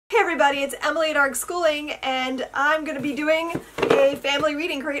Hey everybody, it's Emily at ARG Schooling, and I'm going to be doing a family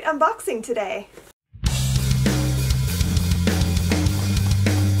reading crate unboxing today.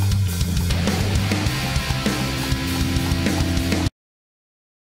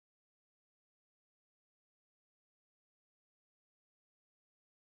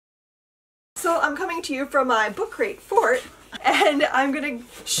 So I'm coming to you from my book crate fort, and I'm going to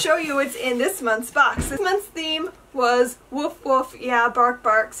show you what's in this month's box. This month's theme was woof woof, yeah, bark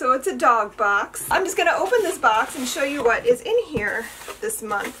bark, so it's a dog box. I'm just going to open this box and show you what is in here this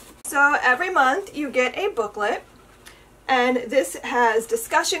month. So every month you get a booklet, and this has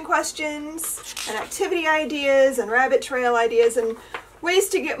discussion questions and activity ideas and rabbit trail ideas and ways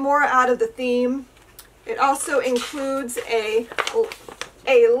to get more out of the theme. It also includes a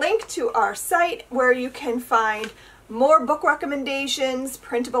link to our site where you can find more book recommendations,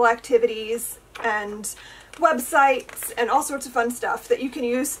 printable activities, and websites, and all sorts of fun stuff that you can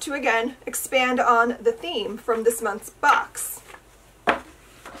use to, again, expand on the theme from this month's box.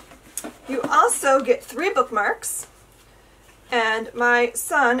 You also get 3 bookmarks, and my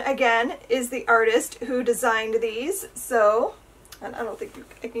son, again, is the artist who designed these, so, and I don't think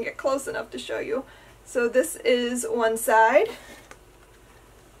I can get close enough to show you. So this is one side,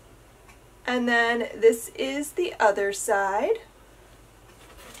 and then this is the other side.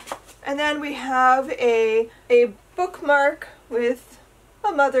 And then we have a bookmark with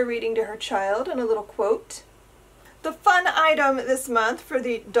a mother reading to her child and a little quote. The fun item this month for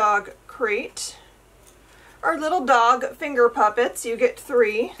the dog crate are little dog finger puppets. You get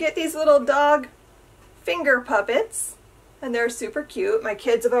 3. You get these little dog finger puppets, and they're super cute. My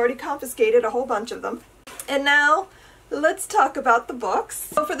kids have already confiscated a whole bunch of them. And now let's talk about the books.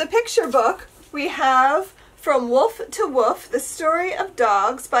 So for the picture book, we have From Wolf to Woof, The Story of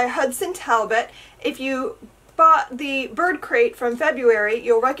Dogs by Hudson Talbot. If you bought the bird crate from February,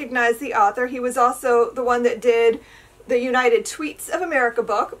 you'll recognize the author. He was also the one that did the United Tweets of America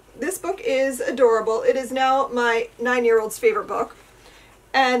book. This book is adorable. It is now my 9-year-old's favorite book.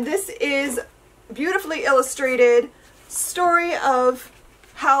 And this is beautifully illustrated story of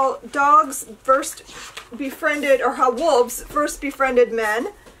how dogs first befriended, or how wolves first befriended men,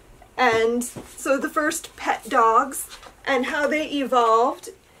 and so the first pet dogs, and how they evolved.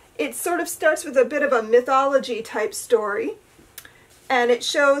 It sort of starts with a bit of a mythology type story, and it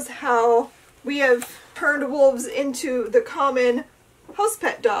shows how we have turned wolves into the common house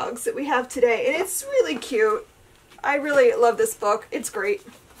pet dogs that we have today, and it's really cute. I really love this book. It's great.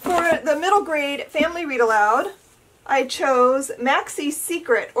 For the middle grade family read aloud, I chose Maxie's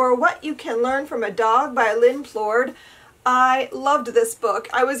Secret, or What You Can Learn from a Dog by Lynn Plord. I loved this book.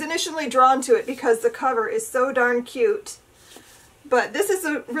 I was initially drawn to it because the cover is so darn cute. But this is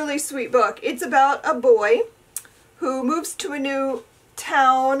a really sweet book. It's about a boy who moves to a new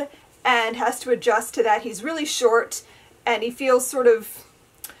town and has to adjust to that. He's really short and he feels sort of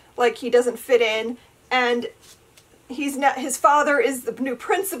like he doesn't fit in, and his father is the new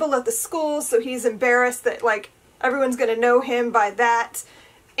principal at the school, so he's embarrassed that everyone's going to know him by that,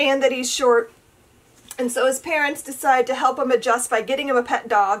 and that he's short. And so his parents decide to help him adjust by getting him a pet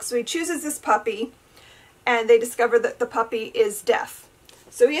dog. So he chooses this puppy, and they discover that the puppy is deaf.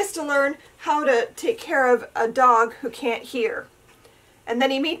 So he has to learn how to take care of a dog who can't hear. And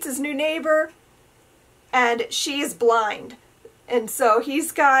then he meets his new neighbor, and she is blind. And so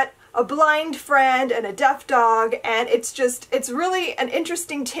he's got a blind friend and a deaf dog, and it's really an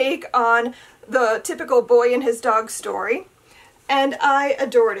interesting take on the typical boy and his dog story, and I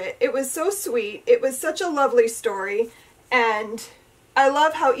adored it. It was so sweet. It was such a lovely story, and I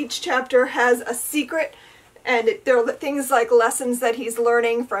love how each chapter has a secret, and there are things like lessons that he's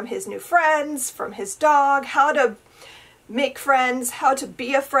learning from his new friends, from his dog, how to make friends, how to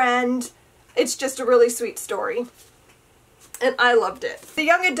be a friend. It's just a really sweet story, and I loved it. The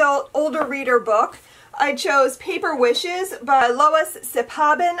young adult older reader book, I chose Paper Wishes by Lois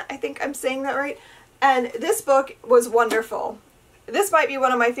Siphabin. I think I'm saying that right. And this book was wonderful. This might be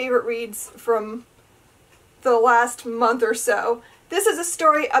one of my favorite reads from the last month or so. This is a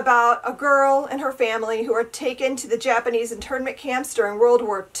story about a girl and her family who are taken to the Japanese internment camps during World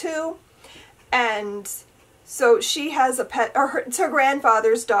War II. And so she has a pet, it's her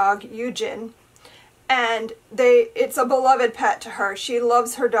grandfather's dog, Eugen. And it's a beloved pet to her. She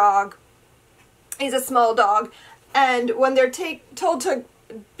loves her dog. He's a small dog, and when they're told to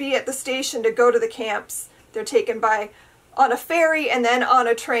be at the station to go to the camps, they're taken on a ferry and then on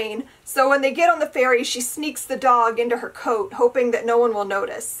a train. So when they get on the ferry, she sneaks the dog into her coat, hoping that no one will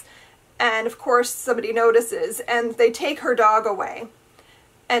notice. And of course somebody notices, and they take her dog away.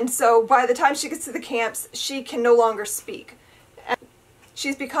 And so by the time she gets to the camps, she can no longer speak. And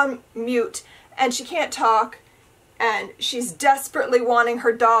she's become mute and she can't talk, and she's desperately wanting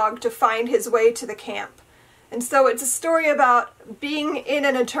her dog to find his way to the camp. And so it's a story about being in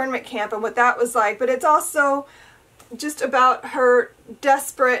an internment camp and what that was like, but it's also just about her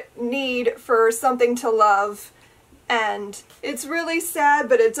desperate need for something to love. And it's really sad,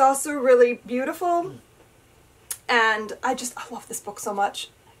 but it's also really beautiful. And I love this book so much.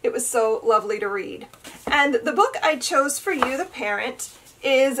 It was so lovely to read. And the book I chose for you, the parent,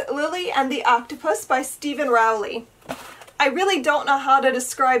 is Lily and the Octopus by Stephen Rowley. I really don't know how to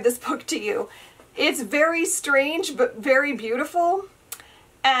describe this book to you. It's very strange, but very beautiful.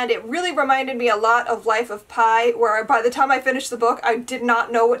 And it really reminded me a lot of Life of Pi, where by the time I finished the book, I did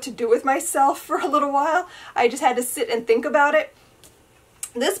not know what to do with myself for a little while. I just had to sit and think about it.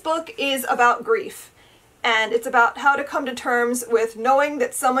 This book is about grief, and it's about how to come to terms with knowing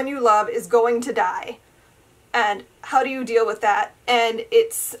that someone you love is going to die. And how do you deal with that? And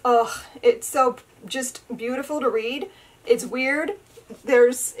it's so just beautiful to read. It's weird.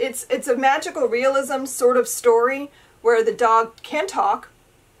 It's a magical realism sort of story where the dog can talk.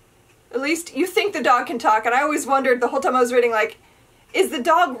 At least you think the dog can talk, and I always wondered the whole time I was reading, like, is the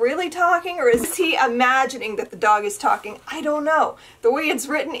dog really talking, or is he imagining that the dog is talking? I don't know. The way it's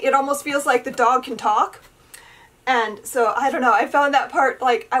written, it almost feels like the dog can talk. And so, I don't know, I found that part,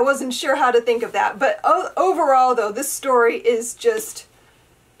 like, I wasn't sure how to think of that. But overall, though, this story is just,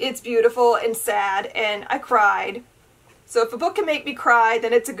 it's beautiful and sad, and I cried. So if a book can make me cry,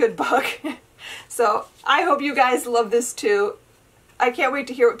 then it's a good book. So I hope you guys love this too. I can't wait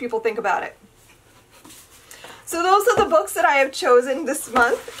to hear what people think about it. So those are the books that I have chosen this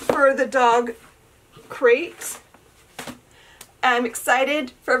month for the dog crate. I'm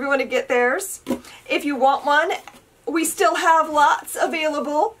excited for everyone to get theirs. If you want one, we still have lots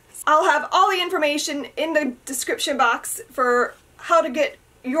available. I'll have all the information in the description box for how to get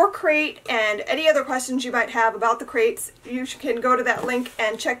your crate and any other questions you might have about the crates. You can go to that link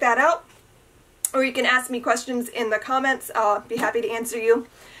and check that out. Or you can ask me questions in the comments. I'll be happy to answer you.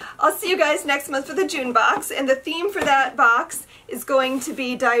 I'll see you guys next month for the June box, and the theme for that box is going to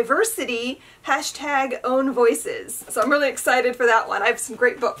be diversity, #own voices. So I'm really excited for that one. I have some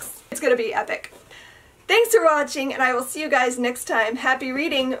great books. It's going to be epic. Thanks for watching, and I will see you guys next time. Happy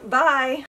reading. Bye!